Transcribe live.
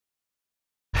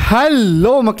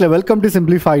Hello ಮಕ್ಕಳೇ, welcome to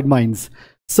simplified minds.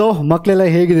 So ಮಕ್ಕಳೆಲ್ಲ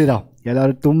ಹೇಗಿದ್ದೀರಾ?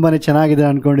 ಎಲ್ಲರೂ ತುಂಬಾ ಚೆನ್ನಾಗಿದೆ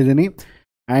ಅಂದ್ಕೊಂಡಿದ್ದೀನಿ.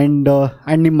 ಆ್ಯಂಡ್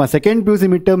ನಿಮ್ಮ second P U C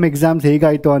mid term exams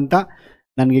ಹೇಗಾಯಿತು ಅಂತ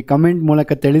ನನಗೆ ಕಮೆಂಟ್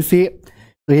ಮೂಲಕ ತಿಳಿಸಿ.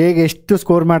 ಸೊ ಹೇಗೆ ಎಷ್ಟು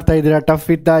ಸ್ಕೋರ್ ಮಾಡ್ತಾ ಇದ್ದೀರಾ? ಟಫ್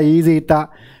ಇತ್ತಾ, ಈಸಿ ಇತ್ತಾ?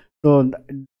 So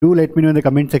do let me no in the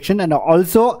comment section. And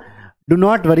also do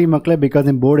not worry ಮಕ್ಕಳೇ, ಬಿಕಾಸ್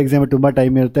ನಿಮ್ಮ ಬೋರ್ಡ್ ಎಕ್ಸಾಮ್ ತುಂಬ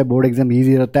ಟೈಮ್ ಇರುತ್ತೆ. ಬೋರ್ಡ್ ಎಕ್ಸಾಮ್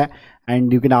ಈಸಿ ಇರುತ್ತೆ.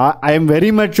 And you can I am very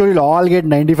much sure will all get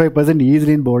 95%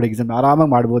 easily in board exam.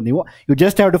 ಆರಾಮಾಗಿ ಮಾಡ್ಬೋದು ನೀವು. You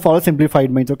just have to follow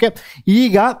simplified minds. Okay,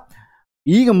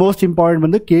 ಈಗ most important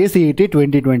ಬಂದು KCET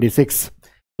 2026.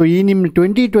 So ಈ ನಿಮ್ಮ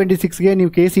 2026ಗೆ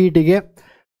ನೀವು KCETಗೆ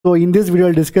so in this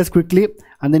video discuss quickly.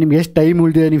 ಅಂದರೆ ನಿಮ್ಗೆ ಎಷ್ಟು ಟೈಮ್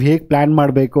ಉಳಿದಿದೆ, ನೀವು ಹೇಗೆ ಪ್ಲ್ಯಾನ್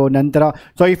ಮಾಡಬೇಕು ನಂತರ.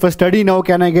 ಸೊ ಇಫ್ ಸ್ಟಡಿ ನಾವು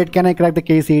can I crack the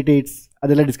KCET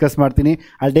ಅದೆಲ್ಲ ಡಿಸ್ಕಸ್ ಮಾಡ್ತೀನಿ.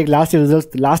 ಅಲ್ಲಿ ಟೇಕ್ ಲಾಸ್ಟ್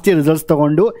ಇಯರ್ ರಿಸಲ್ಟ್ಸ್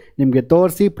ತೊಗೊಂಡು ನಿಮಗೆ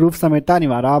ತೋರಿಸಿ ಪ್ರೂಫ್ ಸಮೇತ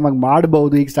ನೀವು ಆರಾಮಾಗಿ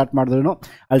ಮಾಡ್ಬೋದು. ಈಗ ಸ್ಟಾರ್ಟ್ ಮಾಡಿದ್ರು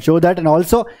ಅಲ್ಲಿ ಶೋ ದ್ಯಾಟ್. ಆ್ಯಂಡ್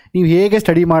ಆಲ್ಸೋ ನೀವು ಹೇಗೆ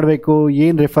ಸ್ಟಡಿ ಮಾಡಬೇಕು,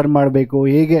 ಏನು ರೆಫರ್ ಮಾಡಬೇಕು,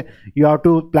 ಹೇಗೆ you have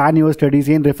to plan your studies,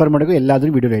 ಏನು ರೆಫರ್ ಮಾಡಬೇಕು ಎಲ್ಲಾದರೂ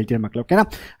ವಿಡಿಯೋ ಹೇಳ್ತೀನಿ ಮಕ್ಕಳು. ಓಕೆನಾ?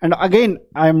 And again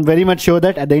I am very much sure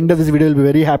that at the end of this video will be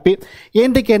very happy.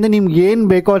 ಏನಕ್ಕೆ ಅಂದರೆ ನಿಮ್ಗೆ ಏನು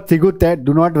ಬೇಕೋ ಅದು ಸಿಗುತ್ತೆ.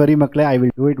 ಡು ನಾಟ್ ವೆರಿ ಮಕ್ಕಳೇ, I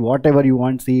will do it what ever you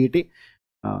want CET.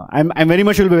 I am very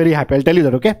much will be very happy. I tell you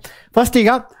that. Okay, first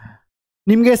ಈಗ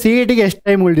ನಿಮಗೆ CETಗೆ ಎಷ್ಟು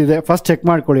ಟೈಮ್ ಉಳಿದಿದೆ ಫಸ್ಟ್ ಚೆಕ್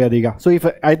ಮಾಡ್ಕೊಳ್ಳಿ ಅದೀಗ. So if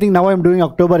I think now I am doing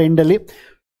October ಎಂಡಲ್ಲಿ.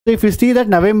 So if U see that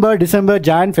November, December,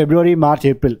 John, February, March,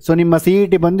 April. So ನಿಮ್ಮ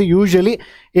CET ಬಂದು usually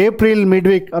April mid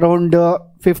weak around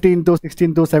 15th,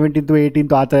 16th, 17th,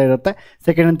 18th ಆ ಥರ ಇರುತ್ತೆ,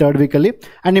 second and third ವೀಕಲ್ಲಿ.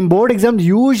 And ನಿಮ್ಮ board exam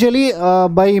usually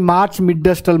by March mid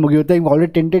ಅಷ್ಟಲ್ಲಿ ಮುಗಿಯುತ್ತೆ. ಈಗ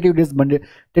ಆಲ್ರೆಡಿ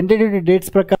ಟೆಂಟೇಟಿವ್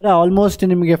ಡೇಟ್ಸ್ ಪ್ರಕಾರ ಆಲ್ಮೋಸ್ಟ್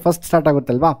ನಿಮಗೆ first start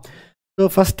ಆಗುತ್ತಲ್ವಾ. So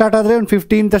first start ಆದರೆ ಒಂದು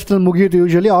 15th ಅಷ್ಟಲ್ಲಿ ಮುಗಿಯುತ್ತೆ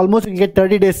usually. Almost you get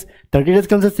 30 days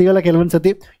ಕನ್ಸಲ್ಲಿ ಸಿಗೋಲ್ಲ ಕೆಲವೊಂದು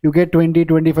ಸತಿ. ಯು ಗೆಟ್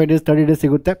 20-25 days, 30 days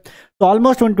ಸಿಗುತ್ತೆ. ಸೊ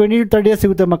ಆಲ್ಮೋಸ್ಟ್ ಒಂದು 20 to 30 days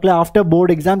ಸಿಗುತ್ತೆ ಮಕ್ಕಳೇ. After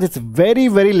board exams it's very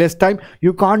very less time.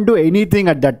 You can't do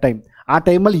anything at that time. ಆ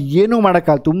ಟೈಮಲ್ಲಿ ಏನೂ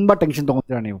ಮಾಡೋಕ್ಕಾಗಲ್ಲ, ತುಂಬ ಟೆನ್ಷನ್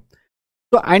ತೊಗೊತೀರಾ ನೀವು.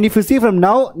 So and if U C from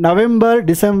now November,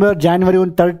 December, January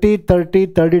ಒಂದು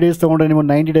 30 days ತೊಗೊಂಡ್ರೆ ನೀವು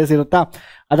 90 days ಇರುತ್ತಾ.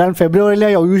 ಅದಾದ ಫೆಬ್ರವರಿಲಿ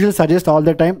I usually suggest all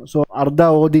the time. So ಅರ್ಧ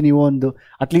ಓದಿ ನೀವು ಒಂದು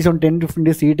ಅಟ್ಲೀಸ್ಟ್ ಒಂದು 10-15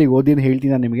 days CETಗೆ ಓದಿ ಅಂತ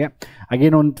ಹೇಳ್ತೀನಿ ನಾನು ನಿಮಗೆ.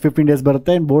 ಅಗೇನ್ ಒಂದು 15 days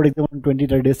ಬರುತ್ತೆ. ಬೋರ್ಡ್ ಎಕ್ಸಾಮ್ ಒಂದು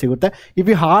 20-30 days ಸಿಗುತ್ತೆ. If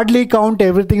you hardly count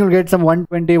everything will get some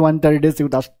 120-130 days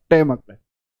ಸಿಗುತ್ತೆ ಅಷ್ಟೇ ಮಕ್ಕಳೇ.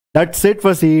 That's it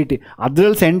for CET.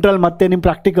 ಅದರಲ್ಲಿ ಸೆಂಟ್ರಲ್ ಮತ್ತು ನಿಮ್ಮ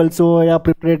ಪ್ರಾಕ್ಟಿಕಲ್ಸು ಯಾ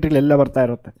ಪ್ರಿಪ್ರೇಟರಿ ಎಲ್ಲ ಬರ್ತಾ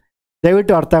ಇರುತ್ತೆ.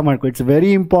 ದಯವಿಟ್ಟು ಅರ್ಥ ಮಾಡ್ಕೊ. It's very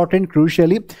important.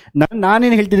 ಕ್ರೂಷಿಯಲಿ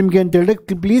ನಾನೇನು ಹೇಳ್ತೀನಿ ನಿಮಗೆ ಅಂತ ಹೇಳಿದ್ರೆ,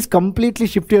 please completely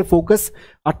shift your focus.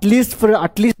 At least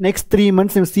next 3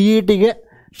 months ನೀವು CETಗೆ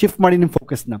ಶಿಫ್ಟ್ ಮಾಡಿ ನಿಮ್ಮ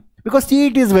ಫೋಕಸ್ನ. Because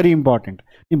CET is very important.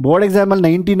 ನಿಮ್ಮ ಬೋರ್ಡ್ ಎಕ್ಸಾಮಲ್ಲಿ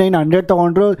 99, 100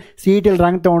 ತೊಗೊಂಡ್ರು, CETಯಲ್ಲಿ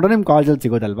ರ್ಯಾಂಕ್ ತೊಗೊಂಡ್ರೆ ನಿಮ್ಮ ಕಾಲೇಜಲ್ಲಿ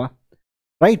ಸಿಗೋದಲ್ವಾ,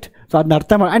 ರೈಟ್? ಸೊ ಅದನ್ನ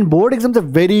ಅರ್ಥ ಮಾಡಿ. And board exams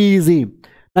are very easy.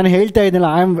 ನಾನು ಹೇಳ್ತಾ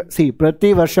ಇದ್ದೀನಲ್ಲ,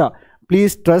 ಪ್ರತಿ ವರ್ಷ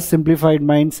please trust simplified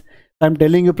minds. I am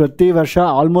telling you, ಪ್ರತಿ ವರ್ಷ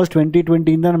ಆಲ್ಮೋಸ್ಟ್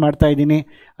 2020ಇಂದ ನಾನು ಮಾಡ್ತಾ ಇದ್ದೀನಿ.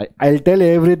 I will tell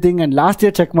everything. And last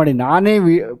year check ಮಾಡಿ, ನಾನೇ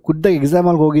ಖುದ್ದಾಗಿ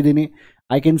ಎಕ್ಸಾಮಲ್ಲಿ ಹೋಗಿದ್ದೀನಿ.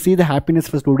 I can see the happiness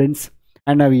for students.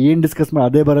 And ನಾವು ಏನು ಡಿಸ್ಕಸ್ ಮಾಡಿ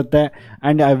ಅದೇ ಬರುತ್ತೆ.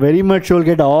 And I very much ಶೋಲ್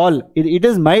get all. It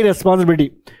is my responsibility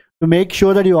to make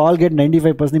sure that you all get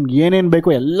 95%. ನಿಮ್ಗೆ ಏನೇನು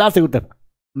ಬೇಕೋ ಎಲ್ಲ ಸಿಗುತ್ತೆ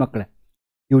ಮಕ್ಕಳೇ.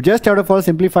 You just have to follow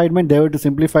simplified mind. ದಯವಿಟ್ಟು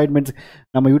ಸಿಂಪ್ಲಿಫೈಡ್ ಮೈಂಡ್ಸ್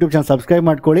ನಮ್ಮ ಯೂಟ್ಯೂಬ್ ಚಾನಲ್ ಸಬ್ಸ್ಕ್ರೈಬ್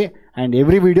ಮಾಡ್ಕೊಳ್ಳಿ. And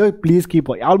every video please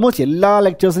keep. Almost ಎಲ್ಲ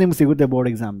ಲೆಕ್ಚರ್ಸ್ ನಿಮ್ಗೆ ಸಿಗುತ್ತೆ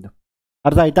ಬೋರ್ಡ್ ಎಕ್ಸಾಮ್ದು.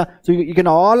 ಅರ್ಥ ಆಯ್ತಾ? So you can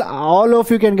all of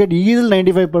you can get easily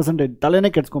 95%. ತಲೆನೇ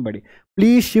ಕೆಡ್ಸ್ಕೊಬೇಡಿ.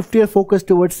 Please shift your focus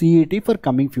towards CET for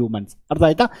coming few months. ಅರ್ಥ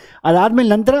ಆಯ್ತಾ? ಅದಾದಮೇಲೆ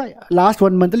ನಂತರ last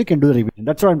 1 month can do the revision.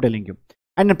 That's what I am telling you.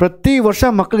 And ಪ್ರತಿ ವರ್ಷ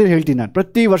ಮಕ್ಕಳಿಗೆ ಹೇಳ್ತೀನಿ ನಾನು,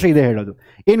 ಪ್ರತಿ ವರ್ಷ ಇದೇ ಹೇಳೋದು.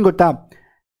 ಏನು ಗೊತ್ತಾ,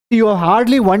 ಯು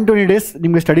ಹಾರ್ಡ್ಲಿ 120 days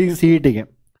ನಿಮಗೆ ಸ್ಟಡಿ CETಗೆ.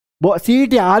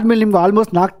 CET ಆದಮೇಲೆ ನಿಮ್ಗೆ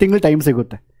ಆಲ್ಮೋಸ್ಟ್ 4 ತಿಂಗಳು ಟೈಮ್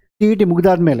ಸಿಗುತ್ತೆ. CET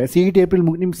ಮುಗಿದಾದ್ಮೇಲೆ, CET ಏಪ್ರಿಲ್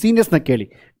ನಿಮ್ಮ ಸೀನಿಯರ್ಸ್ನ ಕೇಳಿ,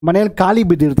 ಮನೇಲಿ ಖಾಲಿ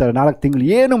ಬಿದ್ದಿರ್ತಾರೆ 4 ತಿಂಗಳು,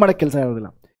 ಏನು ಮಾಡೋಕ್ಕೆ ಕೆಲಸ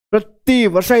ಇರೋದಿಲ್ಲ. ಪ್ರತಿ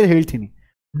ವರ್ಷ ಇದು ಹೇಳ್ತೀನಿ.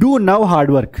 ಡೂ ನವ್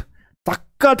ಹಾರ್ಡ್ ವರ್ಕ್,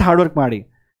 ಸಖತ್ ಹಾರ್ಡ್ ವರ್ಕ್ ಮಾಡಿ.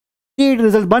 CET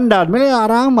ರಿಸಲ್ಟ್ ಬಂದಾದಮೇಲೆ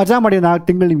ಆರಾಮ್ ಮಜಾ ಮಾಡಿ 4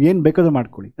 ತಿಂಗಳು ನೀವು ಏನು ಬೇಕಾದ್ರೂ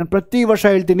ಮಾಡ್ಕೊಳ್ಳಿ. ನಾನು ಪ್ರತಿ ವರ್ಷ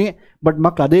ಹೇಳ್ತೀನಿ, ಬಟ್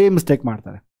ಮಕ್ಕಳು ಅದೇ ಮಿಸ್ಟೇಕ್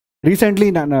ಮಾಡ್ತಾರೆ. ರೀಸೆಂಟ್ಲಿ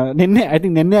ನಾನು ನಿನ್ನೆ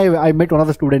I met one of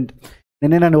the student.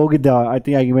 ನಿನ್ನೆ ನಾನು ಹೋಗಿದ್ದೆ,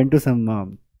 ಐ ವೆಂಟ್ ಟು ಸಮ್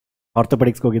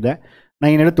ಆರ್ಥೋಪೆಡಿಕ್ಸ್ಗೆ ಹೋಗಿದ್ದೆ.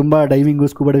 ನಾನು ಏನು ಹೇಳೋ ತುಂಬ ಡೈವಿಂಗು,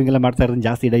 ಸ್ಕೂಬಾ ಡೈವಿಂಗ್ ಎಲ್ಲ ಮಾಡ್ತಾ ಇರ್ತೀನಿ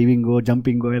ಜಾಸ್ತಿ. ಡೈವಿಂಗು,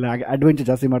 ಜಂಪಿಂಗು ಎಲ್ಲ ಅಡ್ವೆಂಚರ್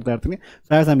ಜಾಸ್ತಿ ಮಾಡ್ತಾ ಇರ್ತೀನಿ. ಸೊ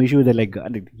ಹ್ಯಾವ್ ಸಮ್ ಇಶ್ಯೂ ಇದೆ ಲೆಗ್,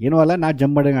 ಏನೂ ಅಲ್ಲ, ನಾ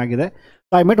ಜಂಪ್ ಮಾಡೋಂಗೆ ಆಗಿದೆ.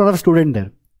 So I met one of the student there.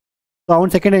 So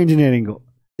ಅವ್ನು ಸೆಕೆಂಡ್ ಇಂಜಿನಿಯರಿಂಗು.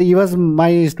 ಈ ವಾಸ್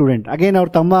ಮೈ ಸ್ಟೂಡೆಂಟ್. ಅಗೇನ್ ಅವ್ರ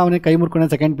ತಮ್ಮ ಅವನಿಗೆ ಕೈ ಮುರ್ಕೊಂಡು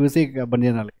second PUC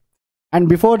ಬಂದಿದ್ದಾನಲ್ಲಿ. And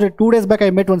before 2 days back I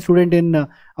met ಒಂದು ಸ್ಟೂಡೆಂಟ್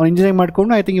ಅವ್ನು ಇಂಜಿನಿಯರಿಂಗ್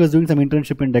ಮಾಡ್ಕೊಂಡು, ಐ ಥಿಂಕ್ ಈ was doing some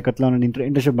internship in Decathlon.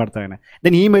 Internship ಮಾಡ್ತಾನೆ.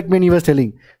 ದೆನ್ ಈ ಮೆಟ್ ಮೀನ್ ಈ ವಾಸ್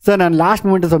ಟೆಲ್ಲಿಂಗ್, ಸರ್ ನಾನು ಲಾಸ್ಟ್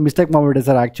ಮೂಮೆಂಟ್ ಸ್ವಲ್ಪ ಮಿಸ್ಟೇಕ್ ಮಾಡಿಬಿಟ್ಟೆ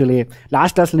ಸರ್. ಆ್ಯಕ್ಚುಲಿ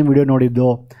ಲಾಸ್ಟ್ ಕ್ಲಾಸ್ ನಿಮ್ಮ ವಿಡಿಯೋ ನೋಡಿದ್ದು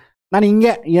ನಾನು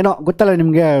ಹಿಂಗೆ ಏನೋ ಗೊತ್ತಲ್ಲ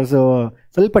ನಿಮಗೆ. ಸೊ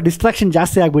ಸ್ವಲ್ಪ ಡಿಸ್ಟ್ರಾಕ್ಷನ್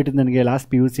ಜಾಸ್ತಿ ಆಗಿಬಿಟ್ಟಿದ್ದು ನನಗೆ ಲಾಸ್ಟ್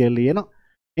PUCಯಲ್ಲಿ.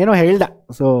 ಏನೋ ಹೇಳ್ದೆ.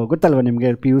 ಸೊ ಗೊತ್ತಲ್ವ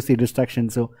ನಿಮಗೆ PUC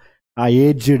ಡಿಸ್ಟ್ರಾಕ್ಷನ್ಸು, ಆ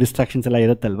ಏಜ್ ಡಿಸ್ಟ್ರಾಕ್ಷನ್ಸ್ ಎಲ್ಲ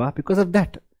ಇರುತ್ತಲ್ವಾ. ಬಿಕಾಸ್ ಆಫ್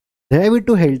ದ್ಯಾಟ್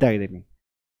ದಯವಿಟ್ಟು ಹೇಳ್ತಾ ಇದ್ದೀನಿ,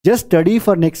 just study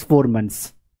for next 4 months.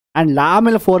 And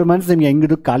ಆಮೇಲೆ 4 months ನಿಮ್ಗೆ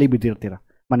ಹೆಂಗಿದು ಖಾಲಿ ಬಿದ್ದಿರ್ತೀರ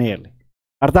ಮನೆಯಲ್ಲಿ.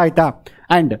 ಅರ್ಥ ಆಯ್ತಾ?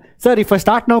 And sir if I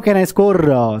start now can I score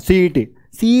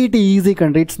CET easy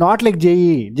ಕಂಡ್ರಿ. ಇಟ್ಸ್ ನಾಟ್ ಲೈಕ್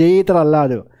JEE ಥರ ಅಲ್ಲ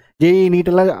ಅದು. JEE NEET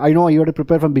ಎಲ್ಲ I know you have to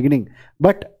prepare from beginning,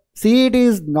 but CET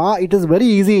it is very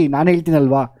easy. ನಾನು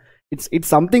ಹೇಳ್ತೀನಲ್ವಾ, it's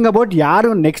something about ಯಾರು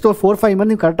next 4-5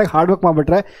 month ನೀವು ಕರೆಕ್ಟಾಗಿ hard work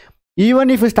ಮಾಡಿಬಿಟ್ರೆ, even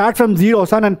if you start from zero,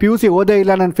 sir ನಾನು PUC ಓದೇ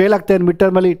ಇಲ್ಲ, ನಾನು fail ಆಗ್ತೇನೆ mid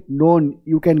ಟರ್ಮಲ್ಲಿ, no,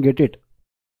 you can get it.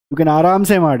 You can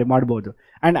ಆರಾಮ್ಸೆ ಮಾಡ್ಬೋದು.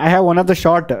 And I have one of the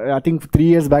short, I think 3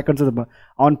 years back ಅನ್ಸುತ್ತೆ,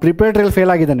 ಅವ್ನು ಪ್ರಿಪೇರ್ಟ್ರಿಯಲ್ಲಿ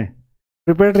ಫೇಲ್ ಆಗಿದ್ದಾನೆ,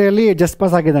 ಪ್ರಿಪೇರ್ಟ್ರಿಯಲ್ಲಿ just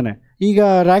pass ಆಗಿದ್ದಾನೆ, ಈಗ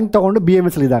ರ್ಯಾಂಕ್ ತೊಗೊಂಡು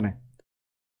BMS ಇದ್ದಾನೆ.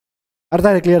 ಅರ್ಥ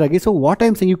ಆಗಿದೆ ಕ್ಲಿಯರ್ ಆಗಿ? So what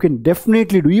I'm saying, you can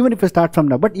definitely do even if you start from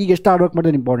now. But ಈಗ ಎಷ್ಟು ಹಾರ್ಡ್ ವರ್ಕ್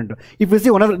ಮಾಡೋದು important. If U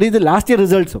C one of ಇದು last year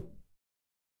results,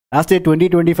 last year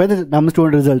 2025 ನಮ್ಮ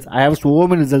student results, I have so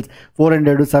many results,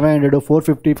 400, 700,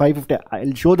 450, 550, I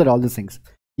will show that all this things.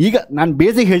 ಈಗ ನಾನು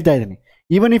basic ಹೇಳ್ತಾ ಇದ್ದೀನಿ,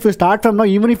 even if you start from now,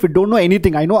 even if you don't know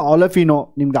anything, I know all of you know,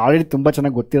 ನಿಮ್ಗೆ already ತುಂಬ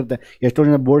ಚೆನ್ನಾಗಿ ಗೊತ್ತಿರುತ್ತೆ, ಎಷ್ಟೋ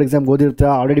ಜನ board exam ಓದಿರ್ತೀರಾ,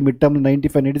 already mid term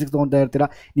 95, 96 ತೊಗೊತಾ ಇರ್ತೀರಾ,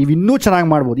 ನೀವು ಇನ್ನೂ ಚೆನ್ನಾಗಿ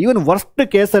ಮಾಡ್ಬೋದು. ಈವನ್ ವರ್ಸ್ಟ್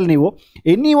ಕೇಸಲ್ಲಿ ನೀವು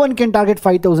any one can target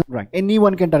 5000 rank, any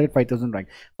one can target 5000 rank.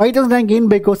 5000 rank ಏನು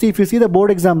ಬೇಕು? C, if U C the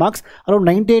board exam marks around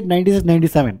 98, 96,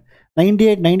 97,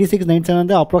 98, 96, 97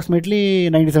 ಅಂದರೆ ಅಪ್ರಾಕ್ಸಿಮೇಟ್ಲಿ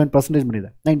 97%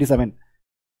 ಬಂದಿದೆ, 97.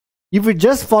 If you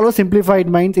just follow simplified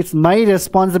minds, it's my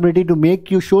responsibility to make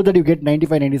you sure that you get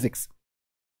 95, 96.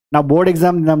 Now board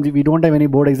exam, we don't have any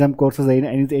board exam courses,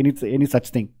 any such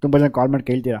thing. ತುಂಬ ಜನ ಕಾಲ್ ಮಾಡಿ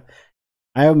ಕೇಳ್ತೀರಾ.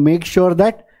 I have make sure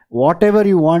that whatever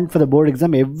you want for the board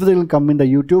exam, everything will come in the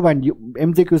YouTube, and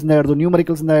MCQs ಇಂದ ಹಿಡಿದು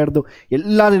numericals ಇಂದ ಹಿಡಿದು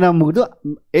ಎಲ್ಲ ದಿನ ಮುಗಿದು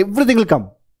everything will come.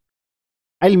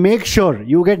 I'll make sure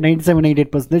you get 97,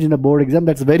 98% in the board exam.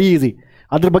 That's very easy.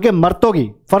 ಅದ್ರ ಬಗ್ಗೆ ಮರ್ತೋಗಿ,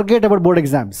 forget about board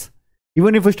exams.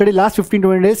 Even if you study last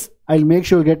 15-20 days, I'll make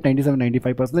sure you get 97,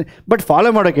 95%. But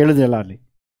follow ಮಾಡೋಕೆ ಹೇಳಿದ್ರಲ್ಲ ಅಲ್ಲಿ,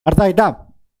 ಅರ್ಥ ಆಯ್ತಾ?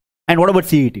 And what about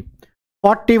CET?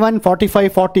 41, 45,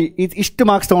 40 ಇಷ್ಟು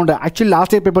marks ತೊಗೊಂಡ್ರೆ, actually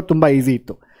last year paper ತುಂಬ ಈಸಿ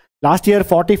ಇತ್ತು. ಲಾಸ್ಟ್ ಇಯರ್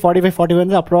 40, 45, 41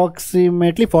 ಅಂದರೆ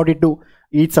ಅಪ್ರಾಕ್ಸಿಮೇಟ್ಲಿ 42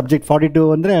 ಈಚ್ ಸಬ್ಜೆಕ್ಟ್. 42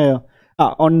 ಅಂದರೆ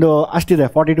ಒಂದು ಅಷ್ಟಿದೆ,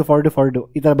 42, 42, 42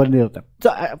 ಈ ಥರ ಬಂದಿರುತ್ತೆ. ಸೊ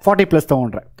 40+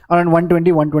 ತೊಗೊಂಡ್ರೆ, ಅರೌಂಡ್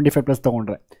 120, 125+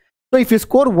 ತೊಗೊಂಡ್ರೆ. So if you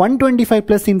score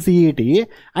 125+ in CET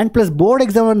and plus board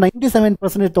exam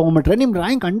 97% ತೊಗೊಂಬಿಟ್ರೆ, ನಿಮ್ಮ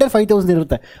ರ್ಯಾಂಕ್ ಅಂಡರ್ 5000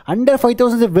 ಇರುತ್ತೆ. Under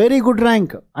 5000 is A very good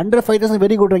rank. Under 5000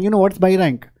 very good rank. You know what's my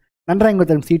rank? ನನ್ನ ರ್ಯಾಂಕ್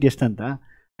ಗೊತ್ತಾ ನಿಮ್ಮ CET ಎಷ್ಟು ಅಂತ?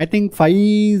 I think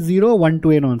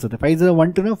 5012 ಏನೋ ಅನ್ಸುತ್ತೆ,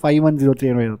 5012 5103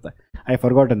 ಏನೋ ಇರುತ್ತೆ, ಐ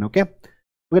ಫರ್ಗಾಟನ್. ಓಕೆ,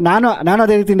 ನಾನು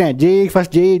ಅದೇ ರೀತಿನೇ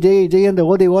ಫಸ್ಟ್ ಜೆ ಅಂತ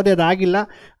ಓದಿ ಅದಾಗಿಲ್ಲ.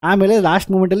 ಆಮೇಲೆ ಲಾಸ್ಟ್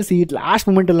ಮೂಮೆಂಟಲ್ಲಿ ಲಾಸ್ಟ್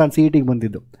ಮೂಮೆಂಟಲ್ಲಿ ನಾನು CETಗೆ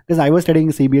ಬಂದಿದ್ದು. Because I was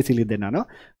studying CBSE ಇದ್ದೆ ನಾನು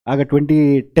ಆಗ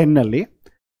 2010.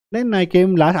 ದೆನ್ ಐ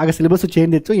ಕೇಮ್ ಲಾಸ್ಟ್, ಆಗ ಸಿಲೆಬಸ್ಸು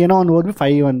ಚೇಂಜ್ ಇತ್ತು, ಏನೋ ಒಂದು ಓದ್ಬಿಟ್ಟು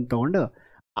 5 ಅಂತ ತೊಗೊಂಡು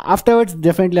ಆಫ್ಟರ್ವರ್ಡ್ಸ್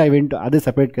ಡೆಫಿನೆಟ್ಲಿ ಐ ವೆಂಟ್, ಅದೇ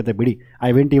ಸಪ್ರೇಟ್ ಕತೆ ಬಿಡಿ. I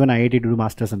went even IIT to do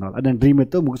masters ಅನ್ನೋ, ಅದು ನನ್ನ ಡ್ರೀಮ್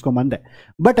ಇತ್ತು, ಮುಗಿಸ್ಕೊಂಬಂದೆ.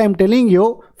 But I am telling you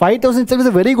 5000 is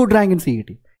a very good rank in CET.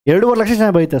 2.5 lakh ಜನ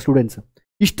ಬರೀತಾರೆ ಸ್ಟೂಡೆಂಟ್ಸ್.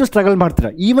 ಇಷ್ಟು ಸ್ಟ್ರಗಲ್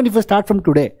ಮಾಡ್ತಾರೆ. Even if you start from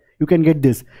today, you can get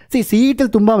this. CET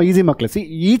ತುಂಬ easy ಮಕ್ಕಳು.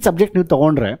 ಈ ಸಬ್ಜೆಕ್ಟ್ ನೀವು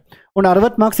ತೊಗೊಂಡ್ರೆ ಒಂದು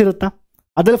 60 ಮಾರ್ಕ್ಸ್ ಇರುತ್ತಾ,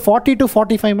 ಅದರಲ್ಲಿ 40 to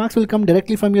 45 marks will come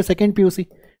directly from your second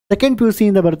PUC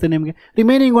ಇಂದ ಬರುತ್ತೆ ನಿಮಗೆ.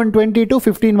 ರಿಮೈನಿಂಗ್ ಒಂದು 20 to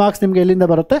 15 ಮಾರ್ಕ್ಸ್ ನಿಮಗೆ ಎಲ್ಲಿಂದ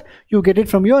ಬರುತ್ತೆ? You get it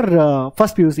from your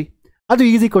first PUC. ಅದು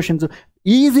easy questions.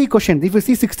 Easy questions if U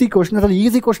C 60 questions, ಅದರಲ್ಲಿ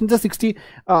ಈಸಿ ಕ್ವಶನ್ಸ್ 60,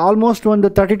 ಆಲ್ಮೋಸ್ಟ್ ಒಂದು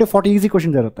 30 to 40 ಈಸಿ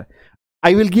ಕ್ವಶನ್ಸ್ ಇರುತ್ತೆ.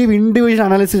 I will give individual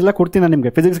analysis ಎಲ್ಲ ಕೊಡ್ತೀನಿ ನಾನು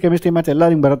ನಿಮಗೆ. ಫಿಸಿಕ್ಸ್, ಕೆಮಿಸ್ಟ್ರಿ, ಮ್ಯಾಥ್ಸ್ ಎಲ್ಲ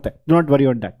ನಿಮ್ಗೆ ಬರುತ್ತೆ. Do not worry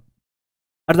on that.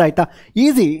 ಅರ್ಥ ಆಯ್ತಾ?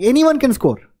 Easy, any one can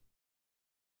score.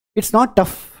 It's not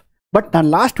tough. But ನಾನು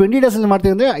ಲಾಸ್ಟ್ 20 ಡೇಸಲ್ಲಿ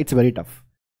ಮಾಡ್ತೀನಿ ಅಂದರೆ ಇಟ್ಸ್ ವೆರಿ ಟಫ್.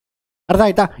 ಅರ್ಥ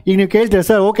ಆಯ್ತಾ? ಈಗ ನೀವು ಕೇಳ್ತೀರಾ,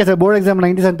 sir okay sir board exam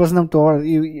 97%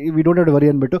 ನಮ್ಗೆ we don't have to worry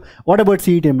ಅಂದ್ಬಿಟ್ಟು. ವಾಟ್ ಅಬೌಟ್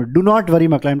CET ಅಂದ್ಬಿಟ್ಟು? ಡು ನಾಟ್ ವರಿ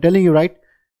ಮಕ್ಕಳು, I am telling you right.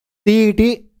 CET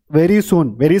very soon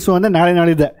ಅಂದರೆ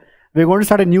ನಾಳಿದ್ದೆ we going to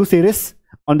start A new series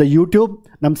on the YouTube.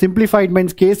 ನಮ್ಮ simplified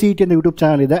minds KCET ಅಂತ YouTube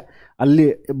channel ಇದೆ, ಅಲ್ಲಿ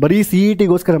ಬರೀ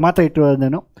CETಗೋಸ್ಕರ ಮಾತ್ರ ಇಟ್ಟಿರೋದು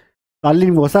ನಾನು. ಅಲ್ಲಿ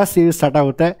ನಿಮ್ಗೆ ಹೊಸ ಸೀರೀಸ್ ಸ್ಟಾರ್ಟ್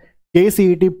ಆಗುತ್ತೆ,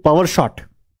 KCET power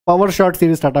short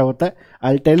series start ಆಗುತ್ತೆ.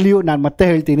 ಐ ಟೆಲ್ ಯು, ನಾನು ಮತ್ತೆ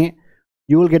ಹೇಳ್ತೀನಿ,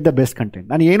 you will get the best content.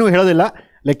 ನಾನು ಏನೂ ಹೇಳೋದಿಲ್ಲ,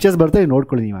 ಲೆಕ್ಚರ್ಸ್ ಬರ್ತದೆ,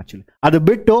 ನೋಡ್ಕೊಳ್ಳಿ ನೀವು. ಆ್ಯಕ್ಚುಲಿ ಅದು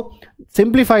ಬಿಟ್ಟು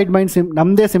ಸಿಂಪ್ಲಿಫೈಡ್ ಮೈಂಡ್ಸ್,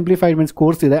 ನಮ್ಮದೇ ಸಿಂಪ್ಲಿಫೈಡ್ ಮೈಂಡ್ಸ್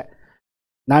ಕೋರ್ಸ್ ಇದೆ.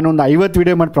 ನಾನೊಂದು 50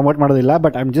 ವೀಡಿಯೋ ಮಾಡಿ ಪ್ರಮೋಟ್ ಮಾಡೋದಿಲ್ಲ,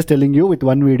 but I am just telling you with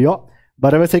 1 video.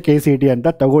 ಭರವಸೆ KCET ಅಂತ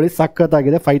ತಗೊಳ್ಳಿ,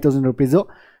 ಸಖತ್ತಾಗಿದೆ, 5000 ರೂಪೀಸು.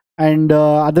 ಆ್ಯಂಡ್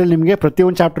ಅದರಲ್ಲಿ ನಿಮಗೆ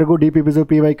ಪ್ರತಿಯೊಂದು ಚಾಪ್ಟರ್ಗೂ DPPs,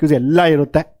 PYQs ಎಲ್ಲ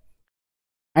ಇರುತ್ತೆ.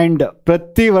 ಆ್ಯಂಡ್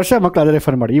ಪ್ರತಿ ವರ್ಷ ಮಕ್ಕಳು ಅದೇ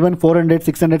ರೆಫರ್ ಮಾಡಿ. ಈವನ್ 400,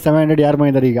 600, 700 ಯಾರು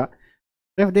ಮಾಡಿದ್ದಾರೆ ಈಗ,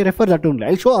 they refer that only.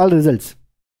 I show all results.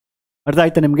 ಅರ್ಥ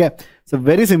ಆಯ್ತಾ ನಿಮಗೆ? So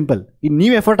very simple. ಈಗ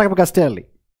ನೀವು ಎಫರ್ಟ್ ಹಾಕ್ಬೇಕು ಅಷ್ಟೇ ಅಲ್ಲಿ.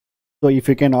 ಸೊ ಇಫ್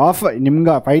ಯು ಕ್ಯಾನ್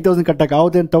ನಿಮ್ಗೆ 5000 ಕಟ್ಟಕ್ಕೆ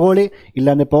ಆಗುತ್ತೆ ಅಂತ ತೊಗೊಳ್ಳಿ,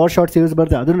 ಇಲ್ಲಾಂದರೆ ಪವರ್ ಶಾರ್ಟ್ ಸೀರೀಸ್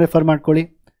ಬರುತ್ತೆ, ಅದನ್ನು ರೆಫರ್ ಮಾಡ್ಕೊಳ್ಳಿ.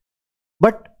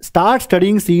 But start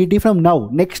studying CET from now.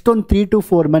 Next ಒಂದು 3 to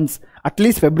 4 months,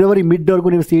 ಅಟ್ಲೀಸ್ಟ್ ಫೆಬ್ರವರಿ ಮಿಡ್ವರೆಗೂ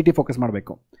ನೀವು CET ಫೋಕಸ್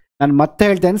ಮಾಡಬೇಕು. ನಾನು ಮತ್ತೆ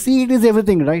ಹೇಳ್ತೇನೆ, CET ಇಸ್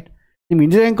ಎವ್ರಿಥಿಂಗ್, ರೈಟ್? ನಿಮ್ಮ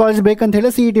ಇಂಜಿನಿಯರಿಂಗ್ ಕಾಲೇಜ್ ಬೇಕಂತ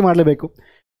ಹೇಳಿ CET ಮಾಡಲೇಬೇಕು.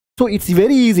 So it's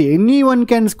very easy. Any one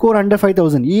can score under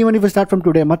 5000 even if you start from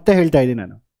today. ಮತ್ತೆ ಹೇಳ್ತಾ ಇದ್ದೀನಿ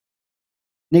ನಾನು,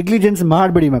 ನೆಗ್ಲಿಜೆನ್ಸ್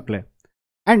ಮಾಡಬೇಡಿ ಮಕ್ಕಳೇ.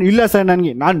 ಆ್ಯಂಡ್ ಇಲ್ಲ ಸರ್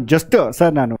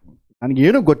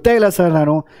ನನಗೇನು ಗೊತ್ತೇ ಇಲ್ಲ ಸರ್,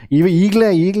 ನಾನು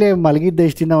ಈಗಲೇ ಮಲಗಿದ್ದೆ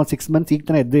ಇಷ್ಟಿಂದ ಒಂದು 6 months, ಈಗ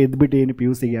ತಾನೇ ಎದ್ಬಿಟ್ಟು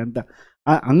PUCಗೆ ಅಂತ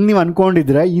ಹಂಗೆ ನೀವು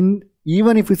ಅಂದ್ಕೊಂಡಿದ್ರೆ,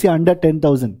 even if U C under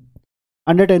 10,000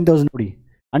 ನೋಡಿ,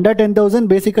 Under 10,000,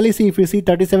 basically, see if you see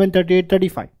 37, 38,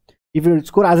 35. If you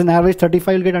score as an average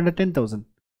 35, you'll get under 10,000.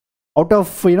 Out of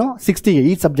 60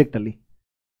 each subject ಅಲ್ಲಿ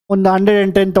ಒಂದು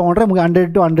 110 ತೊಗೊಂಡ್ರೆ 100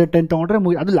 to 110 ತೊಗೊಂಡ್ರೆ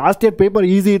ಅದು ಲಾಸ್ಟ್ ಇಯರ್ ಪೇಪರ್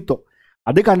ಈಸಿ ಇತ್ತು,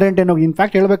 ಅದಕ್ಕೆ 110 ಹೋಗಿ.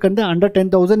 ಇನ್ಫ್ಯಾಕ್ಟ್ ಹೇಳ್ಬೇಕಂದ್ರೆ ಅಂಡರ್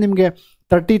 10,000 ನಿಮಗೆ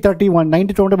 30, 31,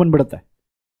 90 ತೊಗೊಂಡ್ರೆ ಬಂದ್ಬಿಡುತ್ತೆ.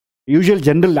 Usual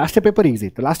general last year paper easy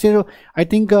ಇತ್ತು. ಲಾಸ್ಟ್ ಇಯರ್ ಐ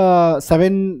ಥಿಂಕ್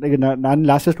ನಾನು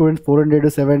last year students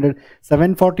 400, 700,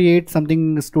 748 something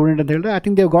student ಅಂತ ಹೇಳಿದ್ರೆ ಐ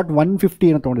ಥಿಂಕ್ ದೇ ಗಾಟ್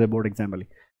 150 ಏನೋ ತೊಗೊಂಡಿದೆ ಬೋರ್ಡ್ ಎಕ್ಸಾಮಲ್ಲಿ.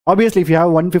 Obviously, if you have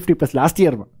 150 plus last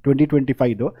year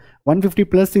 2025 150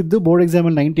 plus iddu board exam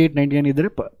 98, 99 idre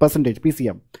percentage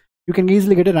PCM, you can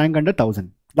easily get a rank under 1000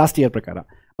 last year prakara.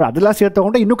 But other last year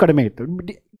ತಗೊಂಡ್ರೆ ಇನ್ನೂ ಕಡಿಮೆ ಇತ್ತು.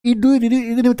 ಇದು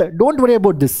don't worry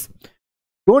about this,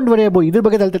 don't worry about ಇದ್ರ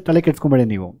ಬಗ್ಗೆ ತಲೆ ಕೆಡ್ಸ್ಕೊಂಬೇಡಿ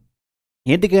ನೀವು.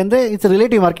 ಏನಕ್ಕೆ ಅಂದರೆ ಇಟ್ಸ್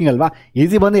ರಿಲೇಟಿವ್ ಮಾರ್ಕಿಂಗ್ ಅಲ್ವಾ.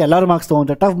 ಈಸಿ ಬಂದು ಎಲ್ಲರೂ ಮಾರ್ಕ್ಸ್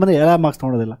ತೊಗೊಂತಾರೆ, ಟಫ್ ಬಂದು ಎಲ್ಲ ಮಾರ್ಕ್ಸ್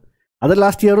ತೊಗೊಳೋದಿಲ್ಲ. ಅದ್ರ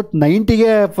ಲಾಸ್ಟ್ ಇಯರ್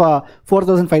 90ಗೆ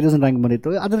 4000, 5000 ರ್ಯಾಂಕ್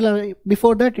ಬಂದಿತ್ತು. ಅದರಲ್ಲಿ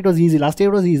before that it was easy. Last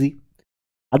year was easy.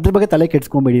 ಅದ್ರ ಬಗ್ಗೆ ತಲೆ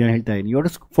ಕೆಡ್ಸ್ಕೊಂಬೇಡಿ ನಾನು ಹೇಳ್ತಾ ಇದ್ದೀನಿ. You have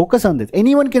to focus on this.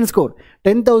 Any one can score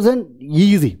 10,000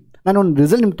 easy. ನಾನು ಒಂದು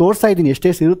ರಿಸಲ್ಟ್ ನಿಮ್ಗೆ ತೋರಿಸ್ತಾ ಇದ್ದೀನಿ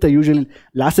ಎಷ್ಟೆಷ್ಟು ಇರುತ್ತೆ. Usually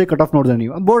last year cut off ನೋಡಿದ್ರೆ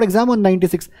ನೀವು ಬೋರ್ಡ್ ಎಕ್ಸಾಮ್ ಒಂದು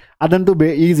 96, ಅದಂತೂ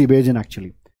easy ಬೇಜನ್ actually.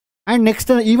 And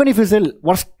next even if you cell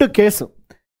worst case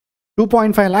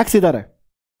 2.5 lakhs ಇದ್ದಾರೆ.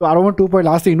 ಅರೌಂಡ್ 2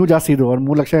 ಲಾಸ್ಟ್ ಇನ್ನೂ ಜಾಸ್ತಿ ಇದು, ಅವ್ರು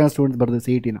 3 ಲಕ್ಷ ಸ್ಟೂಡೆಂಟ್ಸ್ ಬರೆದು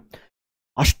CET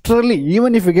ಅಷ್ಟರಲ್ಲಿ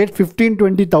even if you get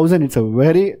 15-20,000 it's a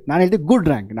very, ನಾನು ಹೇಳ್ತೀನಿ good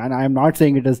rank. I am not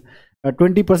saying it is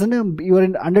 20%, you are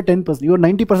in under 10%, you are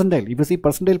 90 percentile. If you see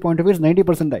percentile point of view, it's 90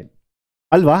 percentile.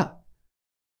 Alva.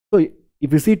 So if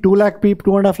you see 2 lakh people,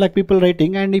 2.5 lakh people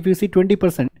writing, and if you see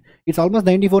 20%, it's almost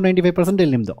 94-95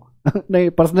 percentile nimdo.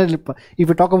 Percentile, if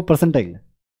you talk about percentile.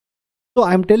 So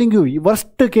I'm telling you,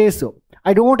 worst case,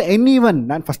 I don't want anyone.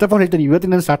 ನಾನು first of all ಹೇಳ್ತೀನಿ,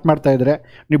 ಇವತ್ತಿನ start ಮಾಡ್ತಾ ಇದ್ರೆ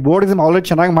ನೀವು board exam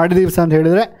already ಚೆನ್ನಾಗಿ ಮಾಡಿದೀವಿ ಅಂತ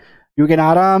ಹೇಳಿದ್ರೆ ಯು ಕ್ಯಾನ್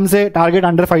ಆರಾಮ್ಸೆ ಟಾರ್ಗೆಟ್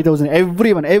ಅಂಡರ್ 5,000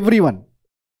 ಎವ್ರಿ ಒನ್.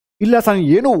 ಇಲ್ಲ ಸರ್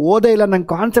ಏನೂ ಓದೇ ಇಲ್ಲ, ನಂಗೆ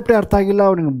ಕಾನ್ಸೆಪ್ಟೇ ಅರ್ಥ ಆಗಿಲ್ಲ,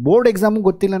 ನನಗೆ ಬೋರ್ಡ್ ಎಕ್ಸಾಮು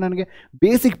ಗೊತ್ತಿಲ್ಲ, ನನಗೆ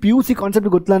ಬೇಸಿಕ್ PUC ಕಾನ್ಸೆಪ್ಟ್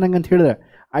ಗೊತ್ತಿಲ್ಲ ನಂಗೆ ಅಂತ ಹೇಳಿದ್ರೆ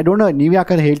ಐ ಡೋಂಟ್ ನೋ ನೀವು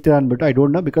ಯಾಕಂದ್ರೆ ಹೇಳ್ತೀರಾ ಅಂದ್ಬಿಟ್ಟು. ಐ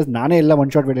ಡೋಂಟ್ ನೋ, ಬಿಕಾಸ್ ನಾನೇ ಎಲ್ಲ ಒನ್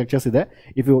ಶಾಟ್ ಲೆಕ್ಚರ್ಸ್ ಇದೆ.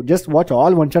 If you just watch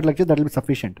all one shot lectures that will be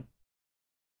sufficient.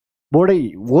 Board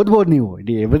ಓದ್ಬೋದು ನೀವು,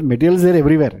 ಮೆಟೀರಿಯಲ್ಸ್ ಇರ್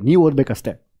ಎವ್ರಿವೇರ್, ನೀವು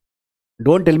ಓದಬೇಕಷ್ಟೇ.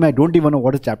 Don't tell me I don't even know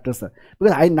what is chapters,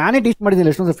 because ನಾನೇ teach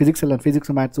ಮಾಡಿದ್ದೀನಿ ಎಷ್ಟೊಂದು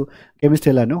ಫಿಸಿಕ್ಸ್, ಮ್ಯಾಥ್ಸು,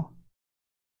 ಕೆಮಿಸ್ಟ್ರಿ ಎಲ್ಲಾನು.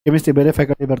 Chemistry ಬೇರೆ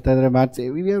faculty ಬರ್ತಾ ಇದ್ದಾರೆ, ಮ್ಯಾಥ್ಸ್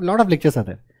ಲಾಟ್ ಆಫ್ ಲೆಕ್ಚರ್ಸ್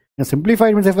ಅದೇ.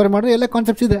 ಸಿಂಪ್ಲಿಫೈಡ್ ಮೀನ್ಸ್ ರೆಫರ್ ಮಾಡಿದ್ರೆ ಎಲ್ಲ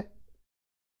ಕಾನ್ಸೆಪ್ಟ್ಸ್ ಇದೆ,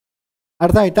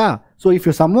 ಅರ್ಥ ಆಯ್ತಾ? So if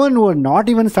you someone who not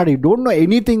even study, don't know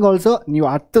anything also, ನೀವು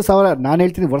 10,000, ನಾನು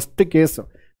ಹೇಳ್ತೀನಿ ವರ್ಸ್ಟ್ ಕೇಸು,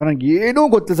 ನನಗೆ ಏನೂ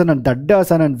ಗೊತ್ತಿಲ್ಲ ಸರ್, ನಾನು ದಡ್ಡ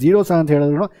ಸರ್, ನಾನು ಜೀರೋ ಸರ್ ಅಂತ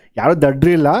ಹೇಳಿದ್ರು ಯಾರೂ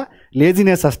ದಡ್ರಿಲ್ಲ.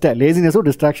 ಲೇಜಿನೆಸ್ ಅಷ್ಟೇ, ಲೇಜಿನೆಸ್ಸು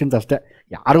ಡಿಸ್ಟ್ರಾಕ್ಷನ್ಸ್ ಅಷ್ಟೇ.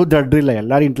 ಯಾರೂ ದಡ್ರಿಲ್ಲ,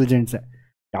 ಎಲ್ಲರೂ ಇಂಟೆಲಿಜೆನ್ಸೇ.